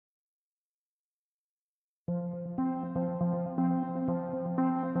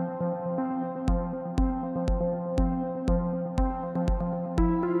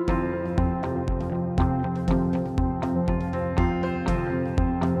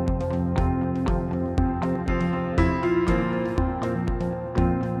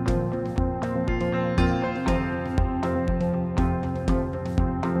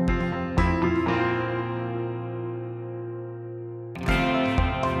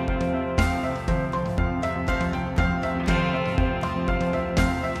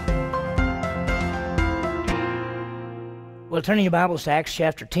to turn your Bibles to Acts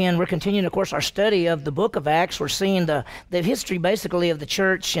chapter 10. We're continuing, of course, our study of the book of Acts. We're seeing the history, basically, of the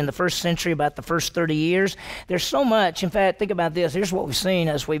church in the first century, about the first 30 years. There's so much. In fact, think about this. Here's what we've seen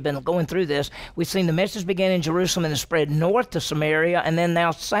as we've been going through this. We've seen the message begin in Jerusalem and then spread north to Samaria, and then now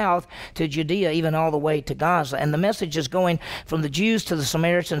south to Judea, even all the way to Gaza. And the message is going from the Jews to the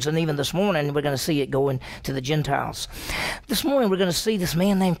Samaritans, and even this morning, we're going to see it going to the Gentiles. This morning, we're going to see this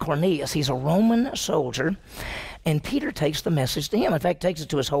man named Cornelius. He's a Roman soldier. And Peter takes the message to him. In fact, takes it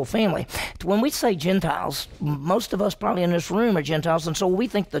to his whole family. When we say Gentiles, most of us probably in this room are Gentiles, and so we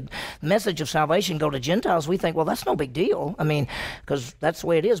think the message of salvation go to Gentiles. We think, well, that's no big deal. I mean, because that's the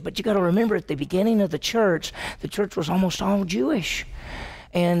way it is. But you got to remember, at the beginning of the church was almost all Jewish.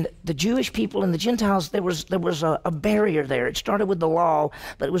 And the Jewish people and the Gentiles, there was a barrier there. It started with the law,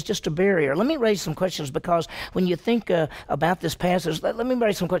 but it was just a barrier. Let me raise some questions, because when you think about this passage, let me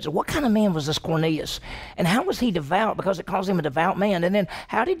raise some questions. What kind of man was this Cornelius? And how was he devout? Because it calls him a devout man. And then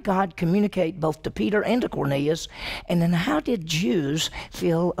how did God communicate both to Peter and to Cornelius? And then how did Jews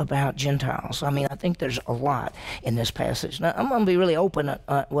feel about Gentiles? I mean, I think there's a lot in this passage. Now, I'm going to be really open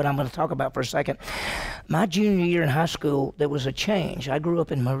at what I'm going to talk about for a second. My junior year in high school, there was a change. I grew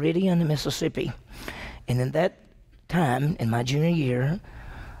up in Meridian, Mississippi. And in that time, in my junior year,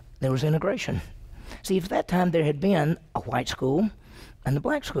 there was integration. See, at that time, there had been a white school and a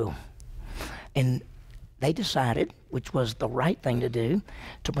black school. And they decided, which was the right thing to do,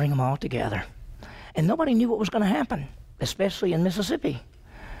 to bring them all together. And nobody knew what was going to happen, especially in Mississippi.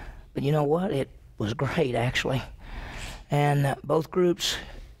 But you know what? It was great, actually. And both groups,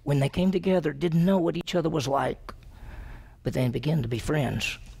 when they came together, didn't know what each other was like, but then began to be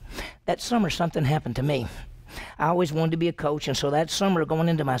friends. That summer, something happened to me. I always wanted to be a coach, and so that summer, going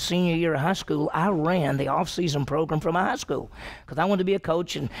into my senior year of high school, I ran the off-season program for my high school, because I wanted to be a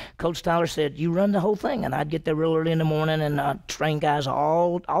coach, and Coach Tyler said, you run the whole thing, and I'd get there real early in the morning and train guys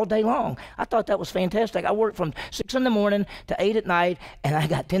all day long. I thought that was fantastic. I worked from 6 in the morning to 8 at night, and I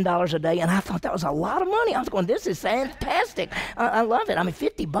got $10 a day, and I thought that was a lot of money. I was going, this is fantastic. I love it. I mean,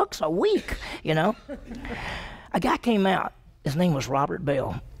 $50 a week, you know. A guy came out. His name was Robert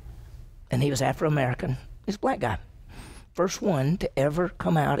Bell, and he was Afro-American. He's a black guy. First one to ever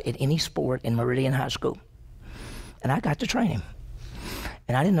come out at any sport in Meridian High School. And I got to train him.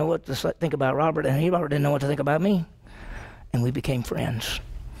 And I didn't know what to think about Robert, and Robert didn't know what to think about me. And we became friends.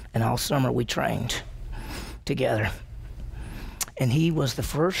 And all summer we trained together. And he was the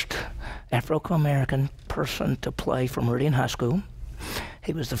first Afro-American person to play for Meridian High School.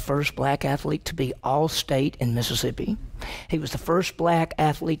 He was the first black athlete to be all-state in Mississippi. He was the first black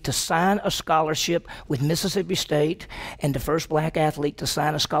athlete to sign a scholarship with Mississippi State, and the first black athlete to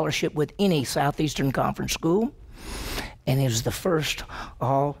sign a scholarship with any Southeastern Conference school. And he was the first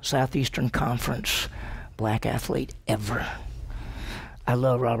all-Southeastern Conference black athlete ever. I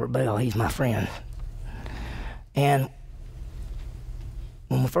love Robert Bell. He's my friend. And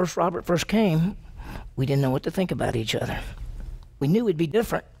when Robert first came, we didn't know what to think about each other. We knew we'd be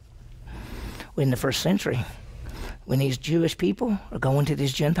different in the first century. When these Jewish people are going to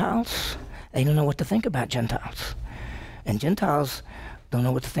these Gentiles, they don't know what to think about Gentiles. And Gentiles don't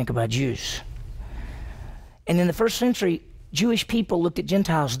know what to think about Jews. And in the first century, Jewish people looked at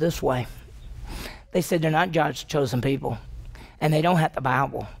Gentiles this way. They said they're not God's chosen people, and they don't have the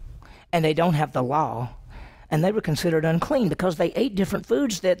Bible, and they don't have the law, and they were considered unclean because they ate different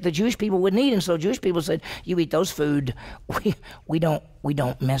foods that the Jewish people wouldn't eat. And so Jewish people said, you eat those food, we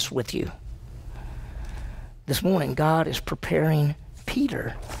don't mess with you. This morning, God is preparing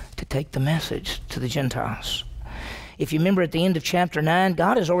Peter to take the message to the Gentiles. If you remember at the end of chapter 9,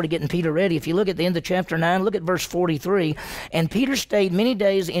 God is already getting Peter ready. If you look at the end of chapter 9, look at verse 43. And Peter stayed many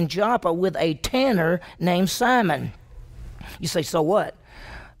days in Joppa with a tanner named Simon. You say, so what?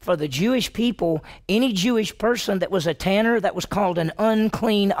 For the Jewish people, any Jewish person that was a tanner, that was called an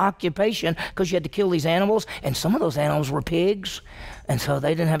unclean occupation, because you had to kill these animals, and some of those animals were pigs, and so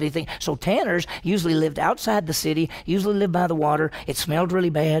they didn't have anything. So tanners usually lived outside the city, usually lived by the water. It smelled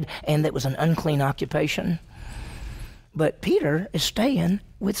really bad, and it was an unclean occupation. But Peter is staying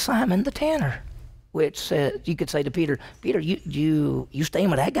with Simon the tanner, which you could say to Peter, Peter, you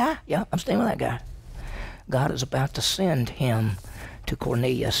staying with that guy? Yeah, I'm staying with that guy. God is about to send him to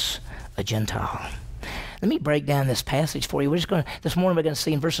Cornelius, a Gentile. Let me break down this passage for you. This morning we're going to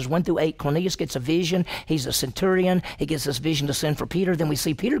see in verses 1 through 8, Cornelius gets a vision. He's a centurion. He gets this vision to send for Peter. Then we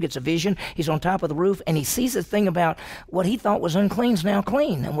see Peter gets a vision. He's on top of the roof, and he sees this thing about what he thought was unclean is now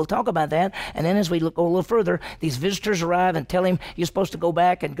clean. And we'll talk about that. And then as we go a little further, these visitors arrive and tell him, you're supposed to go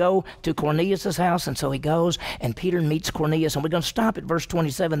back and go to Cornelius' house. And so he goes, and Peter meets Cornelius. And we're going to stop at verse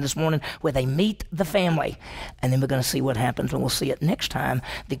 27 this morning where they meet the family. And then we're going to see what happens, and we'll see it next time,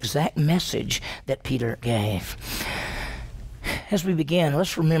 the exact message that Peter gave. As we begin,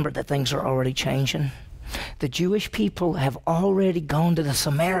 let's remember that things are already changing. The Jewish people have already gone to the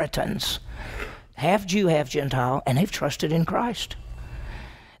Samaritans, half Jew, half Gentile, and they've trusted in Christ.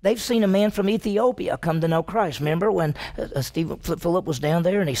 They've seen a man from Ethiopia come to know Christ. Remember when Philip was down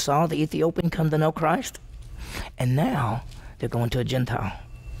there and he saw the Ethiopian come to know Christ? And now they're going to a Gentile.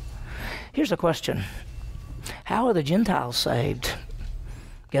 Here's a question. How are the Gentiles saved?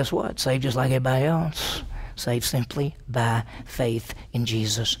 Guess what? Saved just like everybody else. Saved simply by faith in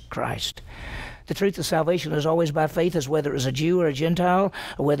Jesus Christ. The truth of salvation is always by faith, as whether it was a Jew or a Gentile,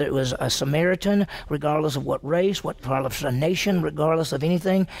 or whether it was a Samaritan, regardless of what race, regardless of nation, regardless of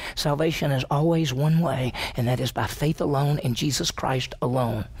anything. Salvation is always one way, and that is by faith alone in Jesus Christ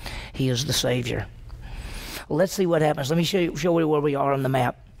alone. He is the Savior. Well, let's see what happens. Let me show you where we are on the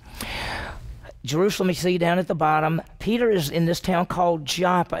map. Jerusalem, you see down at the bottom. Peter is in this town called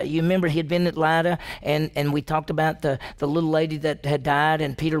Joppa. You remember he had been at Lydda, and we talked about the little lady that had died,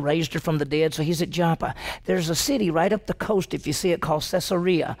 and Peter raised her from the dead, so he's at Joppa. There's a city right up the coast, if you see it, called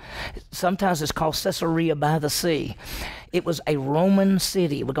Caesarea. Sometimes it's called Caesarea by the sea. It was a Roman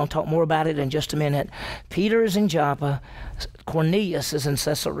city. We're going to talk more about it in just a minute. Peter is in Joppa. Cornelius is in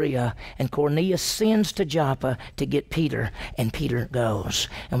Caesarea, and Cornelius sends to Joppa to get Peter, and Peter goes.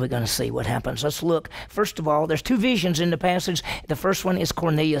 And we're going to see what happens. Let's look. First of all, there's two visions in the passage. The first one is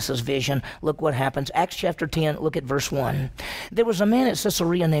Cornelius' vision. Look what happens. Acts chapter 10, look at verse 1. There was a man at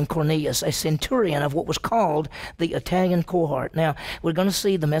Caesarea named Cornelius, a centurion of what was called the Italian cohort. Now, we're going to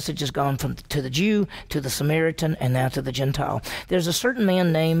see the message has gone to the Jew, to the Samaritan, and now to the Gentile. There's a certain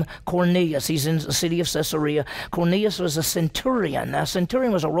man named Cornelius. He's in the city of Caesarea. Cornelius was a centurion. Now,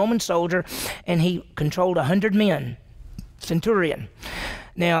 centurion was a Roman soldier, and he controlled 100 men. Centurion.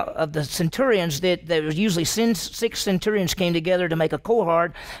 Now, of the centurions, there was usually 6 centurions came together to make a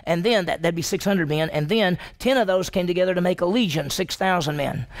cohort, and then that'd be 600 men, and then 10 of those came together to make a legion, 6,000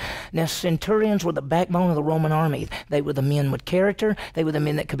 men. Now, centurions were the backbone of the Roman army. They were the men with character. They were the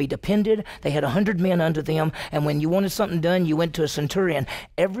men that could be depended. They had 100 men under them, and when you wanted something done, you went to a centurion.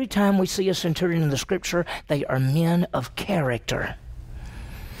 Every time we see a centurion in the Scripture, they are men of character.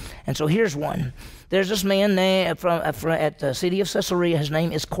 And so here's one. There's this man at the city of Caesarea. His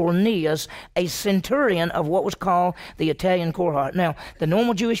name is Cornelius, a centurion of what was called the Italian cohort. Now, the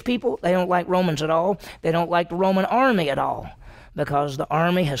normal Jewish people, they don't like Romans at all. They don't like the Roman army at all, because the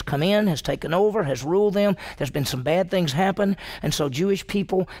army has come in, has taken over, has ruled them. There's been some bad things happen, and so Jewish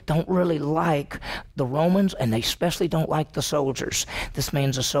people don't really like the Romans, and they especially don't like the soldiers. This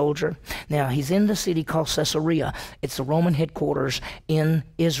man's a soldier. Now, he's in the city called Caesarea. It's the Roman headquarters in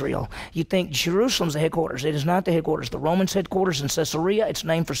Israel. You think Jerusalem's the headquarters. It is not the headquarters. The Romans' headquarters in Caesarea. It's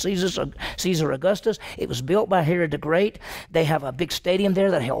named for Caesar Augustus. It was built by Herod the Great. They have a big stadium there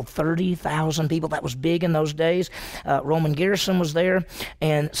that held 30,000 people. That was big in those days. Roman garrison was there.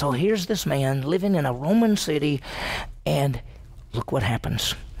 And so here's this man living in a Roman city, and look what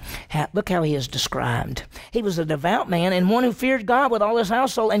happens. Look how he is described. He was a devout man and one who feared God with all his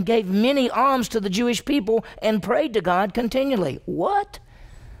household and gave many alms to the Jewish people and prayed to God continually. What?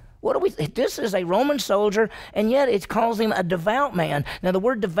 This is a Roman soldier, and yet it calls him a devout man. Now, the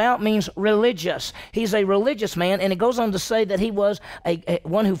word devout means religious. He's a religious man, and it goes on to say that he was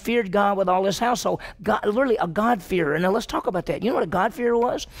one who feared God with all his household. God, literally a God-fearer. Now, let's talk about that. You know what a God-fearer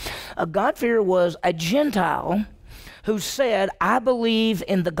was? A God-fearer was a Gentile who said, I believe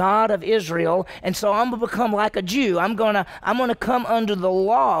in the God of Israel, and so I'm going to become like a Jew. I'm going to come under the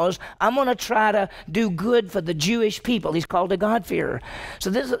laws. I'm going to try to do good for the Jewish people. He's called a God-fearer. So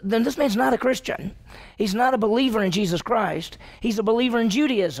this man's not a Christian. He's not a believer in Jesus Christ. He's a believer in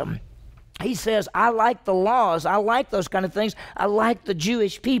Judaism. He says, I like the laws. I like those kind of things. I like the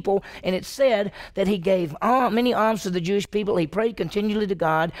Jewish people. And it said that he gave many alms to the Jewish people. He prayed continually to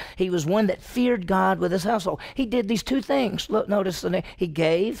God. He was one that feared God with his household. He did these two things. Look, notice he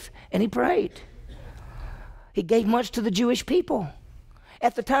gave and he prayed. He gave much to the Jewish people.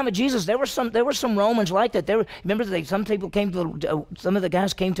 At the time of Jesus, there were some Romans like that. Remember, some of the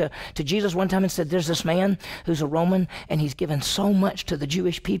guys came to Jesus one time and said, there's this man who's a Roman, and he's given so much to the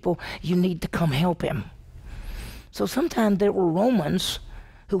Jewish people, you need to come help him. So sometimes there were Romans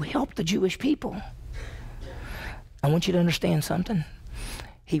who helped the Jewish people. I want you to understand something.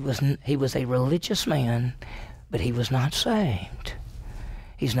 He was a religious man, but he was not saved.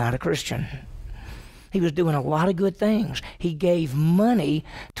 He's not a Christian. He was doing a lot of good things. He gave money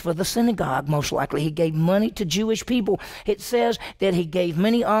for the synagogue, most likely. He gave money to Jewish people. It says that he gave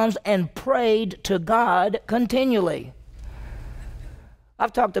many alms and prayed to God continually.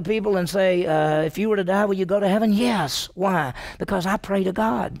 I've talked to people and say, if you were to die, will you go to heaven? Yes. Why? Because I pray to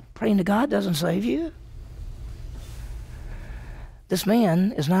God. Praying to God doesn't save you. This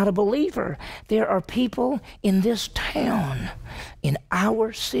man is not a believer. There are people in this town, in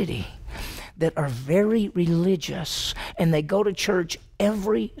our city, that are very religious, and they go to church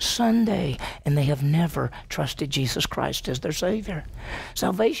every Sunday, and they have never trusted Jesus Christ as their Savior.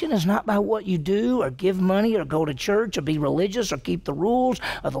 Salvation is not by what you do or give money or go to church or be religious or keep the rules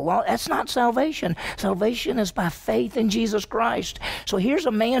of the law. That's not salvation. Salvation is by faith in Jesus Christ. So here's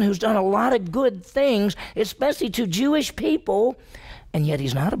a man who's done a lot of good things, especially to Jewish people, and yet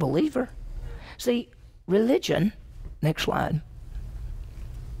he's not a believer. See, religion, next slide.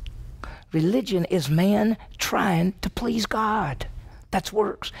 Religion is man trying to please God. That's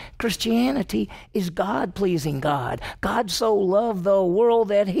works. Christianity is God pleasing God. God so loved the world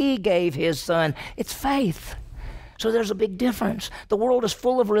that he gave his son. It's faith. So there's a big difference. The world is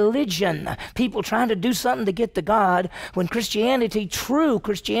full of religion, people trying to do something to get to God, when Christianity, true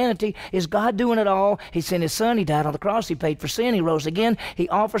Christianity, is God doing it all. He sent his son, he died on the cross, he paid for sin, he rose again. He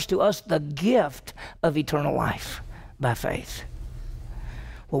offers to us the gift of eternal life by faith.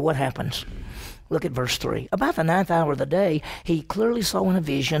 Well, what happens? Look at verse 3. About the 9th hour of the day, he clearly saw in a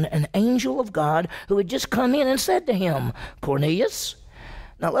vision an angel of God who had just come in and said to him, Cornelius.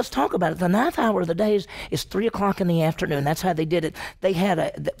 Now, let's talk about it. The 9th hour of the day is 3 o'clock in the afternoon. That's how they did it. They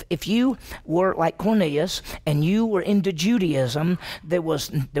had if you were like Cornelius and you were into Judaism, there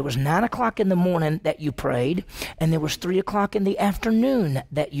was 9 o'clock in the morning that you prayed, and there was 3 o'clock in the afternoon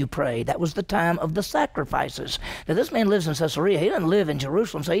that you prayed. That was the time of the sacrifices. Now, this man lives in Caesarea. He doesn't live in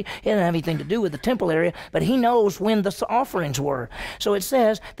Jerusalem, so he doesn't have anything to do with the temple area, but he knows when the offerings were. So it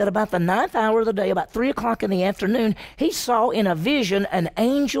says that about the 9th hour of the day, about 3 o'clock in the afternoon, he saw in a vision an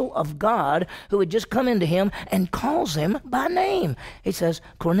angel of God who had just come into him and calls him by name. He says,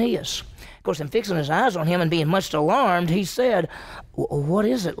 Cornelius. Of course, in fixing his eyes on him and being much alarmed, he said, what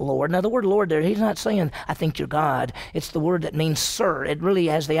is it, Lord? Now, the word Lord there, he's not saying, I think you're God. It's the word that means sir. It really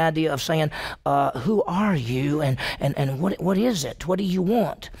has the idea of saying, who are you and what is it? What do you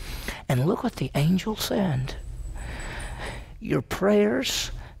want? And look what the angel said. Your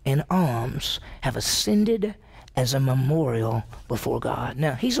prayers and alms have ascended as a memorial before God.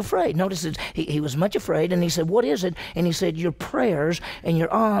 Now, he's afraid. Notice that he was much afraid, and he said, what is it? And he said, your prayers and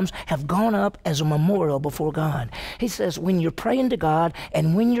your alms have gone up as a memorial before God. He says, when you're praying to God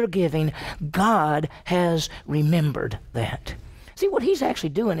and when you're giving, God has remembered that. See, what he's actually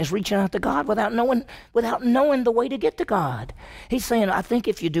doing is reaching out to God without knowing the way to get to God. He's saying, I think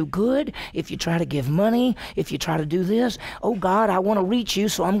if you do good, if you try to give money, if you try to do this, oh God, I want to reach you,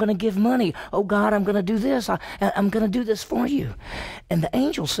 so I'm going to give money. Oh God, I'm going to do this. I'm going to do this for you. And the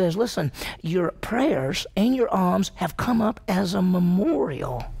angel says, listen, your prayers and your alms have come up as a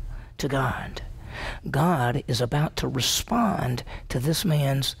memorial to God. God is about to respond to this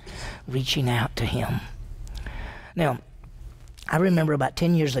man's reaching out to him. Now, I remember about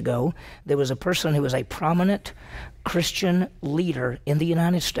 10 years ago, there was a person who was a prominent Christian leader in the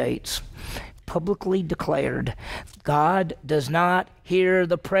United States, publicly declared, God does not hear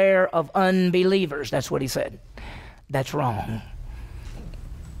the prayer of unbelievers. That's what he said. That's wrong.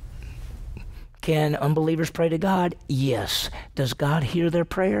 Can unbelievers pray to God? Yes. Does God hear their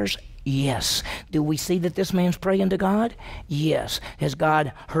prayers? Yes. Do we see that this man's praying to God? Yes. Has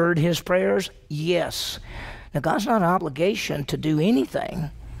God heard his prayers? Yes. Now, God's not an obligation to do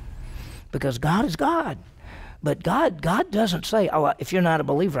anything because God is God. But God doesn't say, oh, if you're not a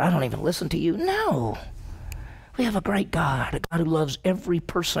believer, I don't even listen to you. No. We have a great God, a God who loves every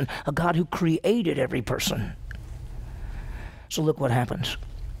person, a God who created every person. So look what happens.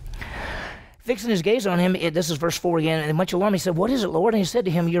 Fixing his gaze on him, this is verse 4 again, and much alarmed, he said, what is it, Lord? And he said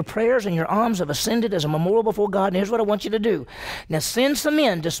to him, your prayers and your alms have ascended as a memorial before God, and here's what I want you to do. Now send some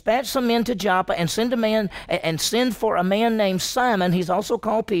men, dispatch some men to Joppa, and send for a man named Simon. He's also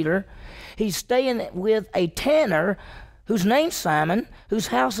called Peter. He's staying with a tanner whose name's Simon, whose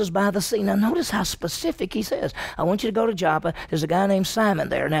house is by the sea. Now notice how specific he says. I want you to go to Joppa. There's a guy named Simon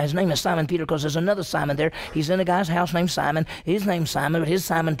there. Now his name is Simon Peter because there's another Simon there. He's in a guy's house named Simon. His name's Simon, but his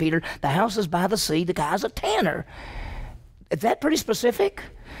Simon Peter. The house is by the sea. The guy's a tanner. Is that pretty specific?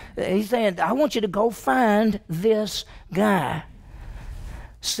 He's saying, I want you to go find this guy.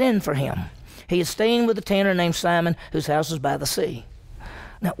 Send for him. He is staying with a tanner named Simon, whose house is by the sea.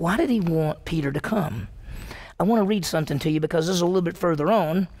 Now, why did he want Peter to come? I want to read something to you because this is a little bit further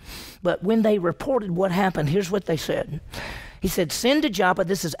on. But when they reported what happened, here's what they said. He said, send to Joppa.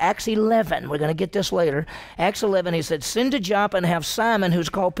 This is Acts 11. We're going to get this later. Acts 11, he said, send to Joppa and have Simon, who's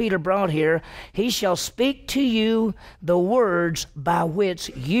called Peter, brought here. He shall speak to you the words by which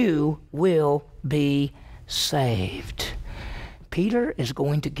you will be saved. Peter is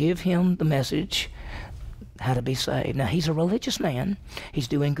going to give him the message how to be saved. Now, he's a religious man. He's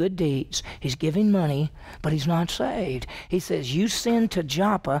doing good deeds. He's giving money, but he's not saved. He says, you send to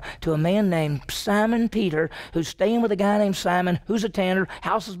Joppa to a man named Simon Peter, who's staying with a guy named Simon, who's a tanner,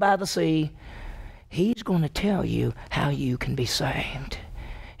 houses by the sea. He's going to tell you how you can be saved.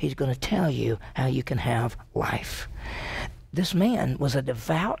 He's going to tell you how you can have life. This man was a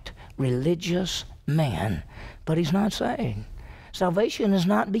devout, religious man, but he's not saved. Salvation is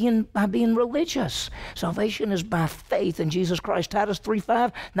not by being religious. Salvation is by faith in Jesus Christ. Titus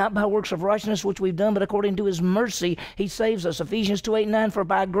 3:5, not by works of righteousness which we've done, but according to his mercy, he saves us. Ephesians 2:8-9, for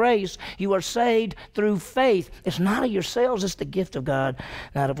by grace you are saved through faith. It's not of yourselves, it's the gift of God,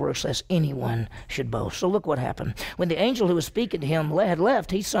 not of works, lest anyone should boast. So look what happened. When the angel who was speaking to him had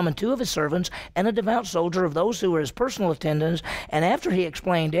left, he summoned 2 of his servants and a devout soldier of those who were his personal attendants, and after he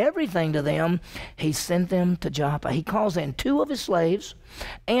explained everything to them, he sent them to Joppa. He calls in 2 of his slaves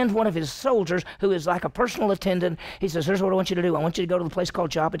and one of his soldiers who is like a personal attendant. He says, here's what I want you to do. I want you to go to the place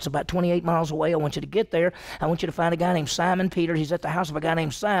called Joppa. It's about 28 miles away. I want you to get there. I want you to find a guy named Simon Peter. He's at the house of a guy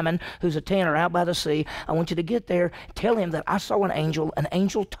named Simon who's a tanner out by the sea. I want you to get there. Tell him that I saw an angel. An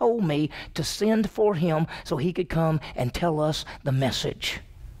angel told me to send for him so he could come and tell us the message.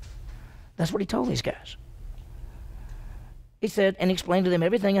 That's what he told these guys. He said, and explained to them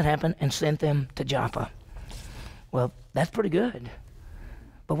everything that happened and sent them to Joppa. Well, that's pretty good.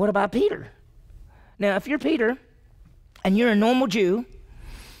 But what about Peter? Now, if you're Peter and you're a normal Jew,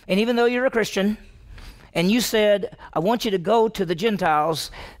 and even though you're a Christian, and you said, I want you to go to the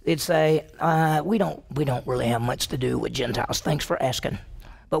Gentiles, they'd say, we don't really have much to do with Gentiles. Thanks for asking.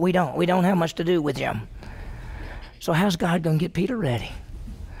 But we don't have much to do with them. So how's God going to get Peter ready?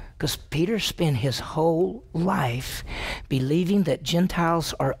 Because Peter spent his whole life believing that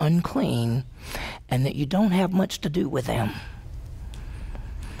Gentiles are unclean and that you don't have much to do with them.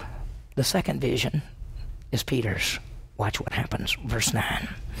 The second vision is Peter's. Watch what happens. Verse 9.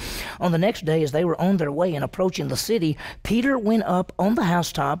 On the next day, as they were on their way and approaching the city, Peter went up on the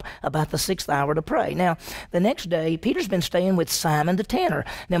housetop about the 6th hour to pray. Now, the next day, Peter's been staying with Simon the tanner.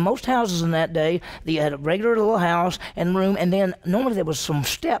 Now, most houses in that day, they had a regular little house and room, and then normally there was some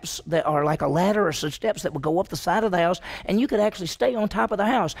steps that are like a ladder or some steps that would go up the side of the house, and you could actually stay on top of the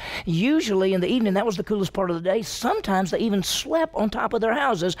house. Usually in the evening, that was the coolest part of the day. Sometimes they even slept on top of their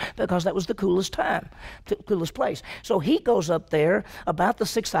houses because that was the coolest time, the coolest place. So he goes up there about the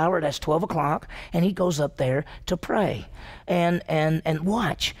 6th hour, that's 12 o'clock, and he goes up there to pray and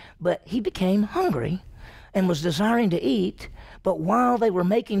watch. But he became hungry and was desiring to eat, but while they were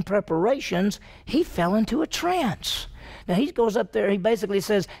making preparations, he fell into a trance. Now he goes up there, he basically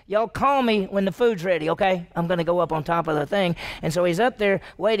says, y'all call me when the food's ready, okay? I'm going to go up on top of the thing. And so he's up there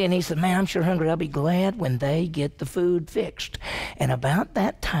waiting. He said, man, I'm sure hungry. I'll be glad when they get the food fixed. And about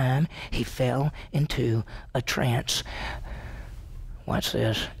that time, he fell into a trance. Watch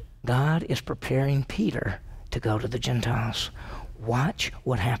this. God is preparing Peter to go to the Gentiles. Watch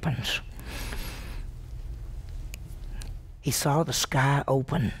what happens. He saw the sky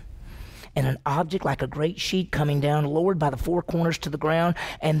open, and an object like a great sheet coming down, lowered by the 4 corners to the ground,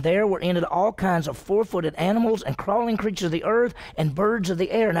 and there were in it all kinds of 4-footed animals and crawling creatures of the earth and birds of the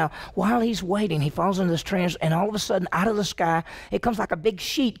air. Now, while he's waiting, he falls into this trance, and all of a sudden, out of the sky, it comes like a big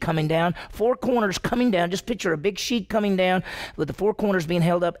sheet coming down, 4 corners coming down. Just picture a big sheet coming down with the 4 corners being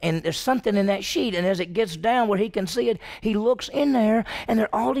held up, and there's something in that sheet, and as it gets down where he can see it, he looks in there, and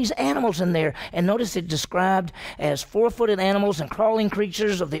there are all these animals in there. And notice it described as 4-footed animals and crawling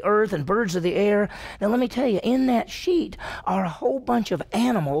creatures of the earth and birds of the air. Now let me tell you, in that sheet are a whole bunch of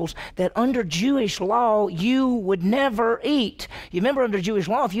animals that under Jewish law you would never eat. You remember under Jewish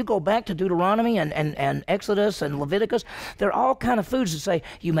law, if you go back to Deuteronomy and Exodus and Leviticus, there are all kind of foods that say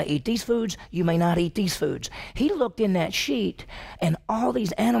you may eat these foods, you may not eat these foods. He looked in that sheet and all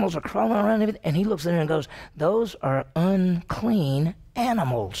these animals are crawling around and he looks in there and goes, those are unclean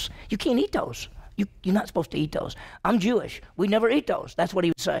animals. You can't eat those. You're not supposed to eat those. I'm Jewish. We never eat those. That's what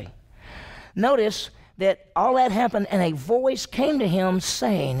he would say. Notice that all that happened, and a voice came to him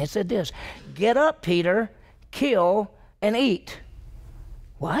saying, it said this, get up, Peter, kill and eat.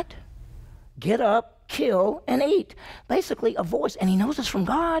 What? Get up, kill, and eat. Basically, a voice, and he knows it's from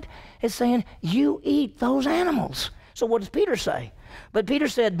God, is saying, you eat those animals. So what does Peter say? But Peter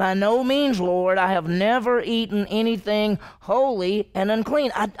said, by no means, Lord, I have never eaten anything holy and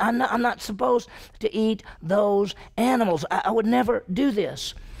unclean. I'm not supposed to eat those animals. I would never do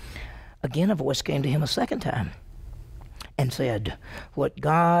this. Again, a voice came to him a second time and said, what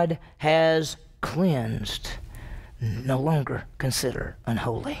God has cleansed, no longer consider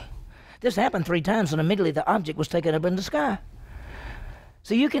unholy. This happened 3 times, and immediately the object was taken up in the sky.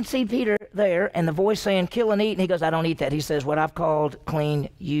 So you can see Peter there, and the voice saying, kill and eat, and he goes, I don't eat that. He says, what I've called clean,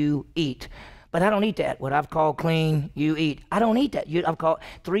 you eat. But I don't eat that. What I've called clean, you eat. I don't eat that. I've called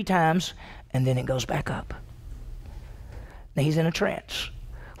 3 times, and then it goes back up. Now he's in a trance.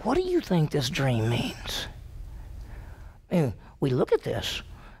 What do you think this dream means? We look at this,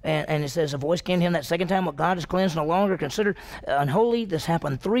 and it says, a voice came to him that second time, what God has cleansed no longer considered unholy. This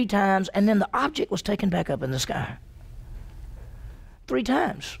happened 3 times, and then the object was taken back up in the sky. 3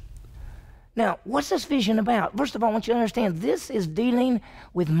 times. Now, what's this vision about? First of all, I want you to understand, this is dealing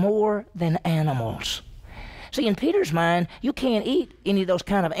with more than animals. See, in Peter's mind, you can't eat any of those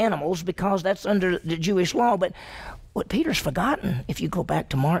kind of animals because that's under the Jewish law, but what Peter's forgotten, if you go back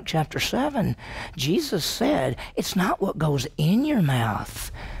to Mark chapter 7, Jesus said, it's not what goes in your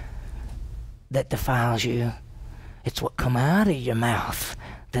mouth that defiles you. It's what come out of your mouth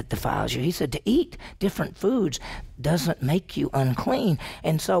that defiles you. He said to eat different foods doesn't make you unclean.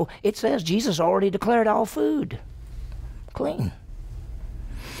 And so it says Jesus already declared all food clean.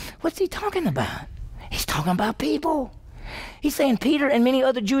 What's he talking about? He's talking about people. He's saying Peter and many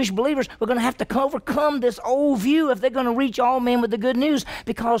other Jewish believers were going to have to overcome this old view if they're going to reach all men with the good news.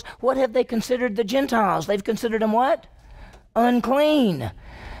 Because what have they considered the Gentiles? They've considered them what? Unclean.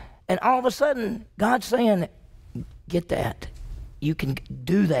 And all of a sudden, God's saying, get that. You can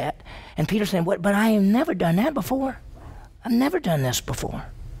do that. And Peter's saying, what? But I have never done that before. I've never done this before.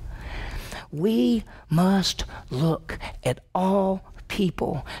 We must look at all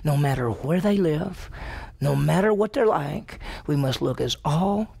people, no matter where they live, no matter what they're like. We must look as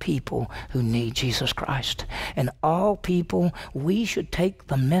all people who need Jesus Christ. And all people, we should take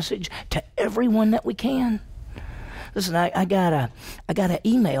the message to everyone that we can. Listen, I got an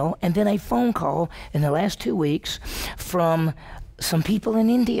email and then a phone call in the last 2 weeks from some people in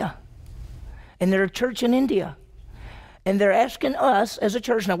India. And they're a church in India. And they're asking us as a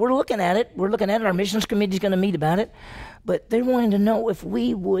church, now we're looking at it, our missions committee's going to meet about it, but they're wanting to know if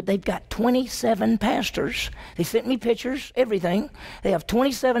we would, they've got 27 pastors. They sent me pictures, everything. They have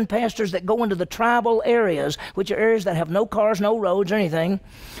 27 pastors that go into the tribal areas, which are areas that have no cars, no roads or anything,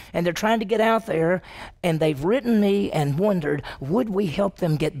 and they're trying to get out there, and they've written me and wondered, would we help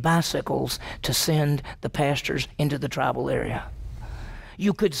them get bicycles to send the pastors into the tribal area?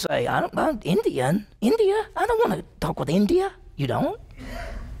 You could say, India? I don't want to talk with India. You don't?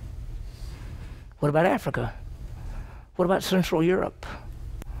 What about Africa? What about Central Europe?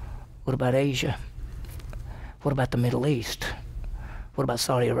 What about Asia? What about the Middle East? What about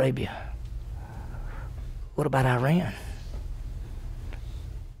Saudi Arabia? What about Iran?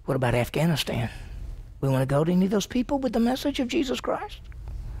 What about Afghanistan? We want to go to any of those people with the message of Jesus Christ?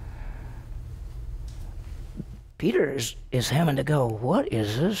 Peter is having to go, what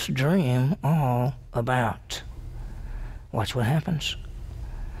is this dream all about? Watch what happens.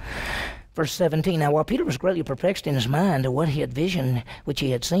 Verse 17, now while Peter was greatly perplexed in his mind to what he had visioned, which he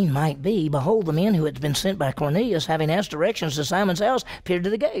had seen might be, behold, the men who had been sent by Cornelius, having asked directions to Simon's house, appeared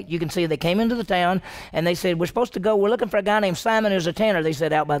to the gate. You can see they came into the town, and they said, we're supposed to go, we're looking for a guy named Simon who's a tanner. They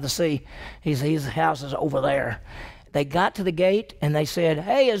said, out by the sea. His house is over there. They got to the gate, and they said,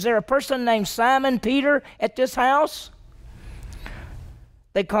 hey, is there a person named Simon Peter at this house?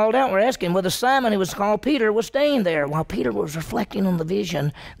 They called out and were asking whether Simon, who was called Peter, was staying there. While Peter was reflecting on the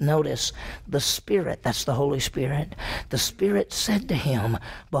vision, notice, the Spirit, that's the Holy Spirit, the Spirit said to him,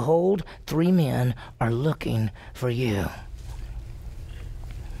 behold, 3 men are looking for you.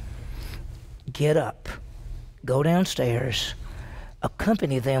 Get up, go downstairs,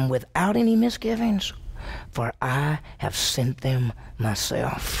 accompany them without any misgivings, for I have sent them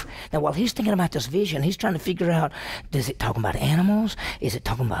myself. Now, while he's thinking about this vision, he's trying to figure out, is it talking about animals? Is it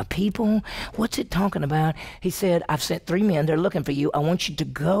talking about people? What's it talking about? He said, I've sent 3 men. They're looking for you. I want you to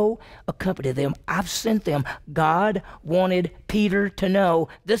go accompany them. I've sent them. God wanted Peter to know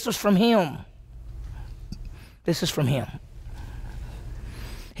this was from him. This is from him.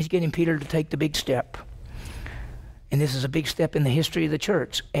 He's getting Peter to take the big step. And this is a big step in the history of the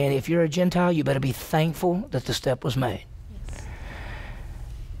church. And if you're a Gentile, you better be thankful that the step was made. Yes.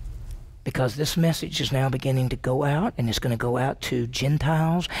 Because this message is now beginning to go out, and it's going to go out to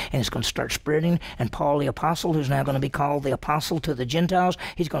Gentiles, and it's going to start spreading. And Paul the Apostle, who's now going to be called the Apostle to the Gentiles,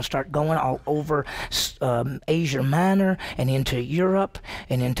 he's going to start going all over Asia Minor and into Europe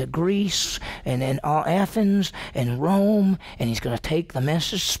and into Greece and in all Athens and Rome. And he's going to take the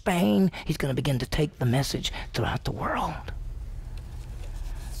message, Spain. He's going to begin to take the message throughout the world.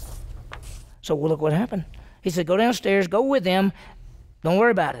 So look what happened. He said, go downstairs, go with them. Don't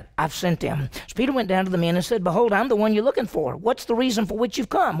worry about it. I've sent them. So Peter went down to the men and said, behold, I'm the one you're looking for. What's the reason for which you've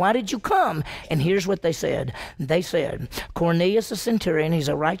come? Why did you come? And here's what they said. They said, Cornelius, a centurion, he's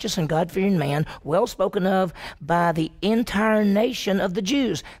a righteous and God-fearing man, well spoken of by the entire nation of the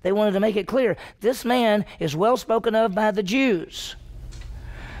Jews. They wanted to make it clear, this man is well spoken of by the Jews.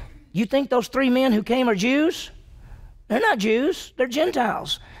 You think those 3 men who came are Jews? They're not Jews. They're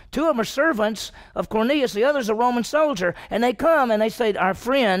Gentiles. 2 of them are servants of Cornelius. The other's a Roman soldier. And they come and they say, our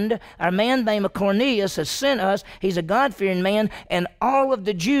friend, our man named Cornelius has sent us. He's a God-fearing man. And all of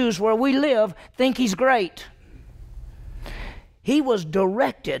the Jews where we live think he's great. He was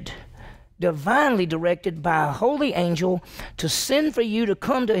directed, divinely directed by a holy angel to send for you to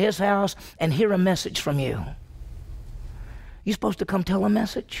come to his house and hear a message from you. You're supposed to come tell a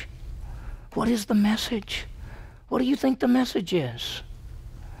message. What is the message? What do you think the message is?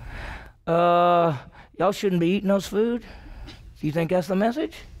 Y'all shouldn't be eating those food. Do you think that's the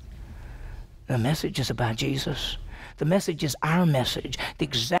message? The message is about Jesus. The message is our message. The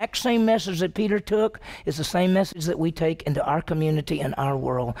exact same message that Peter took is the same message that we take into our community and our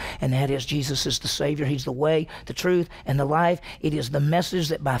world. And that is Jesus is the Savior. He's the way, the truth, and the life. It is the message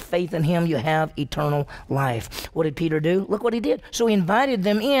that by faith in him you have eternal life. What did Peter do? Look what he did. So he invited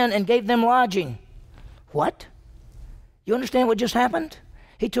them in and gave them lodging. What? You understand what just happened?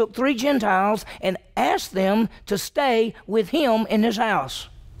 He took 3 Gentiles and asked them to stay with him in his house.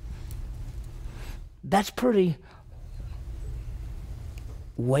 That's pretty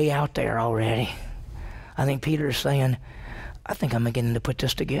way out there already. I think Peter is saying, I think I'm beginning to put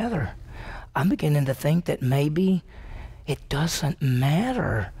this together. I'm beginning to think that maybe it doesn't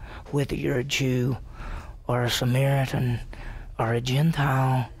matter whether you're a Jew or a Samaritan or a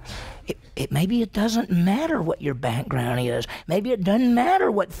Gentile. Maybe it doesn't matter what your background is. Maybe it doesn't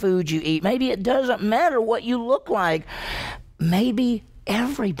matter what food you eat. Maybe it doesn't matter what you look like. Maybe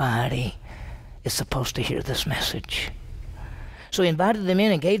everybody is supposed to hear this message. So he invited them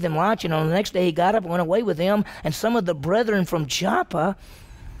in and gave them lodging. And on the next day he got up and went away with them, and some of the brethren from Joppa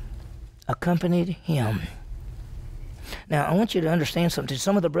accompanied him. Now, I want you to understand something.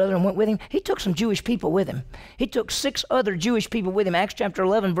 Some of the brethren went with him. He took some Jewish people with him. He took 6 other Jewish people with him. Acts chapter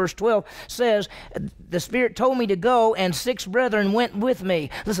 11, verse 12 says, the Spirit told me to go, and 6 brethren went with me.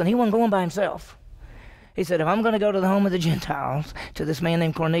 Listen, he wasn't going by himself. He said, if I'm going to go to the home of the Gentiles, to this man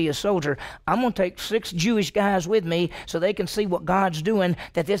named Cornelius, soldier, I'm going to take 6 Jewish guys with me so they can see what God's doing,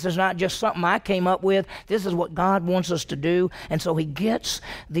 that this is not just something I came up with. This is what God wants us to do. And so he gets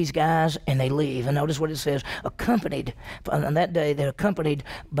these guys and they leave. And notice what it says, accompanied. On that day, they're accompanied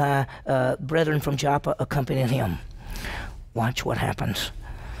by brethren from Joppa accompanying him. Watch what happens.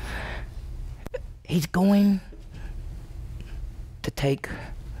 He's going to take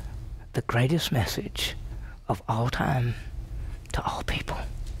the greatest message of all time to all people.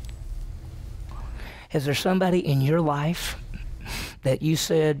 Is there somebody in your life that you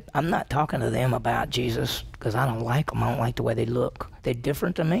said, I'm not talking to them about Jesus because I don't like them. I don't like the way they look. They're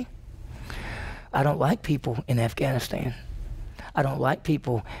different than me. I don't like people in Afghanistan. I don't like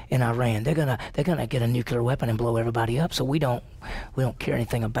people in Iran. They're gonna get a nuclear weapon and blow everybody up, so we don't care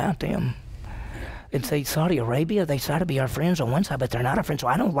anything about them. And say Saudi Arabia, they try to be our friends on one side, but they're not our friends, so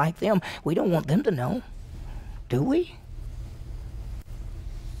I don't like them. We don't want them to know, do we?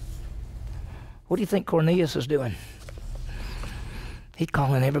 What do you think Cornelius is doing? He's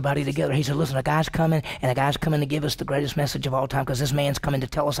calling everybody together. He said, listen, a guy's coming, and a guy's coming to give us the greatest message of all time, because this man's coming to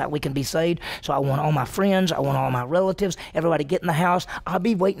tell us how we can be saved. So I want all my friends, I want all my relatives, everybody get in the house. I'll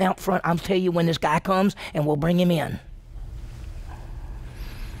be waiting out front. I'll tell you when this guy comes, and we'll bring him in.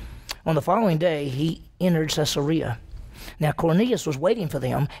 On the following day, he entered Caesarea. Now Cornelius was waiting for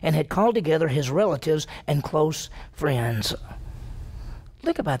them and had called together his relatives and close friends.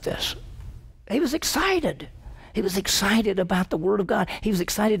 Think about this. He was excited. He was excited about the Word of God. He was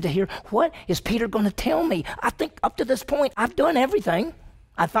excited to hear, what is Peter going to tell me? I think up to this point, I've done everything.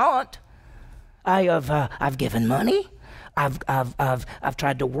 I thought. I've given money. I've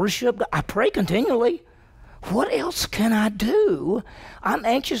tried to worship. I pray continually. What else can I do? I'm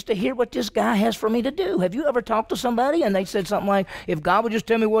anxious to hear what this guy has for me to do. Have you ever talked to somebody and they said something like, if God would just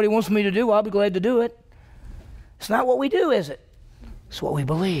tell me what he wants me to do, I'll be glad to do it. It's not what we do, is it? It's what we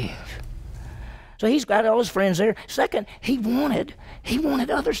believe. So he's got all his friends there. Second, he wanted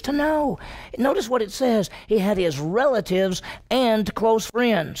others to know. Notice what it says. He had his relatives and close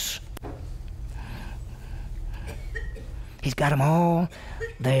friends. He's got them all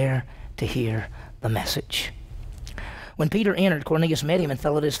there to hear the message. When Peter entered, Cornelius met him and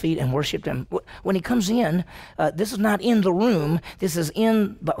fell at his feet and worshipped him. When he comes in, this is not in the room. This is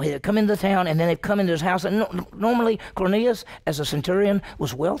they come into the town, and then they've come into his house. And normally, Cornelius, as a centurion,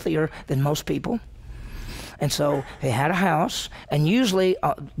 was wealthier than most people. And so they had a house, and usually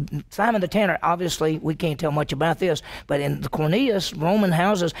Simon the tanner, obviously we can't tell much about this, but in the Cornelius Roman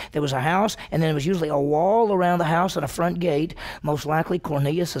houses, there was a house, and then there was usually a wall around the house and a front gate. Most likely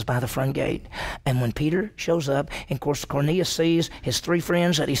Cornelius is by the front gate. And when Peter shows up, and of course Cornelius sees his 3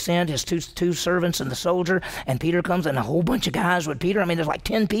 friends that he sent, his two servants and the soldier, and Peter comes, and a whole bunch of guys with Peter. I mean, there's like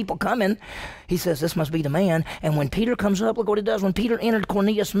 10 people coming. He says, this must be the man. And when Peter comes up, look what he does. When Peter entered,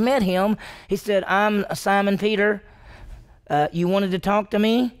 Cornelius met him. He said, I'm Simon Peter, you wanted to talk to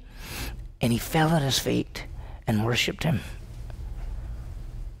me? And he fell at his feet and worshiped him.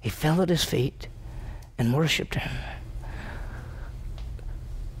 He fell at his feet and worshiped him.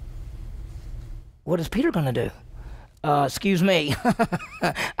 What is Peter going to do? Excuse me,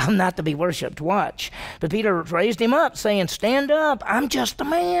 I'm not to be worshiped. Watch. But Peter raised him up, saying, stand up, I'm just a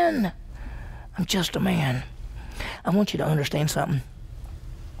man. I'm just a man. I want you to understand something.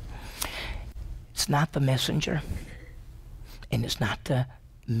 It's not the messenger, and it's not the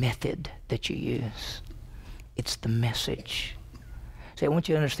method that you use. It's the message. See, I want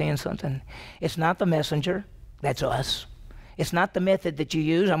you to understand something. It's not the messenger. That's us. It's not the method that you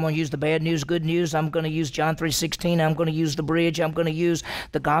use. I'm going to use the bad news, good news. I'm going to use John 3:16. I'm going to use the bridge. I'm going to use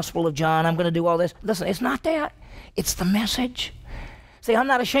the Gospel of John. I'm going to do all this. Listen, it's not that. It's the message. See, I'm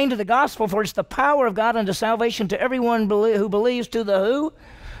not ashamed of the gospel, for it's the power of God unto salvation to everyone who believes, to the who?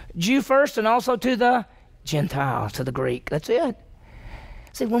 Jew first, and also to the Gentile, to the Greek. That's it.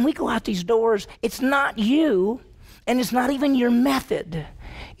 See, when we go out these doors, it's not you, and it's not even your method.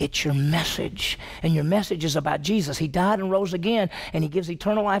 It's your message. And your message is about Jesus. He died and rose again, and he gives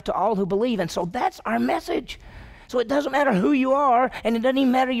eternal life to all who believe. And so that's our message. So it doesn't matter who you are, and it doesn't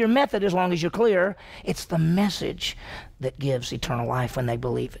even matter your method as long as you're clear. It's the message that gives eternal life when they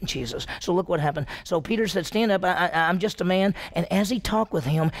believe in Jesus. So look what happened. So Peter said, stand up, I'm just a man. And as he talked with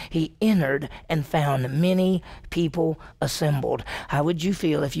him, he entered and found many people assembled. How would you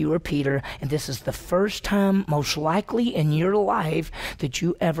feel if you were Peter, and this is the first time most likely in your life that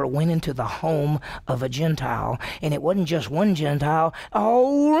you ever went into the home of a Gentile? And it wasn't just one Gentile, a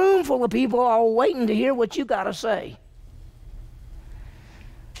whole room full of people all waiting to hear what you got to say.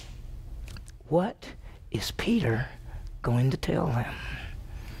 What is Peter going to tell them?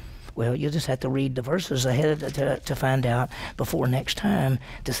 Well, you'll just have to read the verses ahead to find out before next time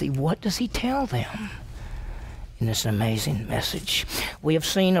to see what does he tell them in this amazing message. We have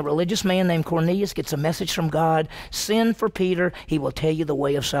seen a religious man named Cornelius gets a message from God. Send for Peter. He will tell you the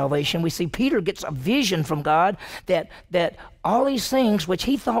way of salvation. We see Peter gets a vision from God that all these things which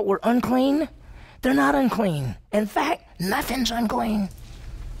he thought were unclean, they're not unclean. In fact, nothing's unclean.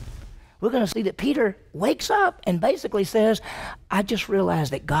 We're going to see that Peter wakes up and basically says, I just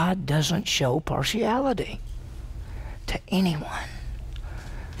realized that God doesn't show partiality to anyone.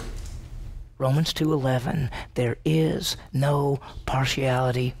 Romans 2:11, there is no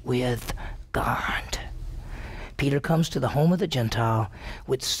partiality with God. Peter comes to the home of the Gentile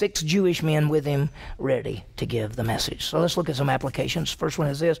with 6 Jewish men with him ready to give the message. So let's look at some applications. First one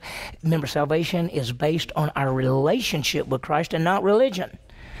is this. Remember, salvation is based on our relationship with Christ and not religion.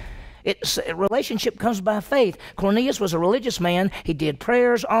 A relationship comes by faith. Cornelius was a religious man. He did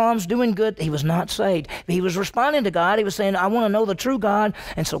prayers, alms, doing good. He was not saved. He was responding to God. He was saying, I want to know the true God.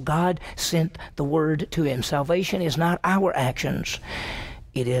 And so God sent the word to him. Salvation is not our actions.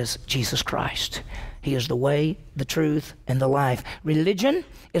 It is Jesus Christ. He is the way, the truth, and the life. Religion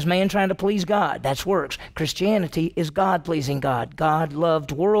is man trying to please God. That's works. Christianity is God pleasing God. God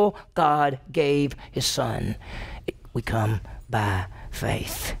loved the world. God gave his son. We come by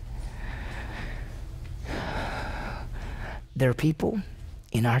faith. There are people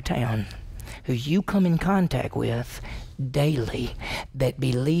in our town who you come in contact with daily that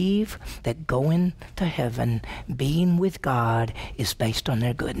believe that going to heaven, being with God, is based on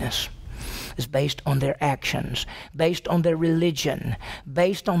their goodness. It's based on their actions, based on their religion,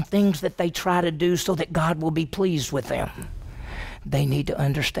 based on things that they try to do so that God will be pleased with them. They need to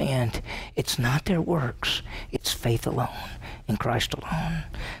understand it's not their works, it's faith alone, in Christ alone.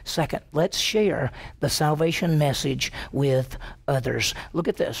 Second, let's share the salvation message with others. Look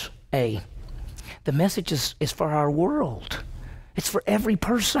at this. A, the message is for our world. It's for every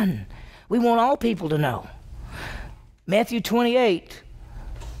person. We want all people to know. Matthew 28,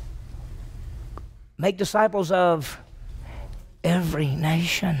 make disciples of every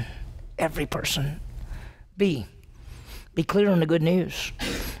nation, every person. Be clear on the good news.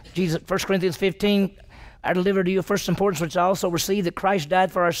 Jesus, 1 Corinthians 15, I deliver to you of first importance, which I also received, that Christ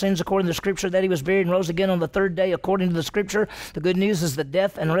died for our sins according to the Scripture, that he was buried and rose again on the third day according to the Scripture. The good news is the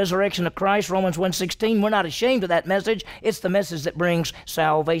death and resurrection of Christ, Romans 1:16. We're not ashamed of that message. It's the message that brings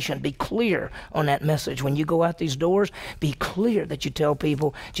salvation. Be clear on that message. When you go out these doors, be clear that you tell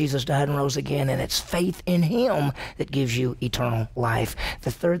people Jesus died and rose again, and it's faith in him that gives you eternal life.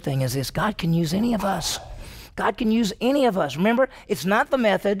 The third thing is this: God can use any of us. God can use any of us. Remember, it's not the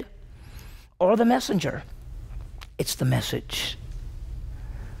method or the messenger. It's the message.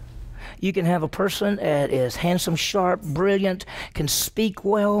 You can have a person that is handsome, sharp, brilliant, can speak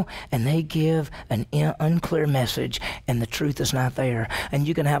well, and they give an unclear message, and the truth is not there. And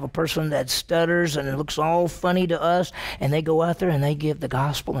you can have a person that stutters and it looks all funny to us, and they go out there and they give the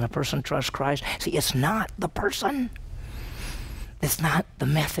gospel, and a person trusts Christ. See, it's not the person. It's not the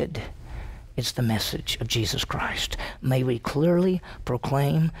method. It's the message of Jesus Christ. May we clearly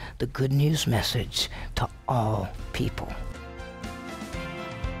proclaim the good news message to all people.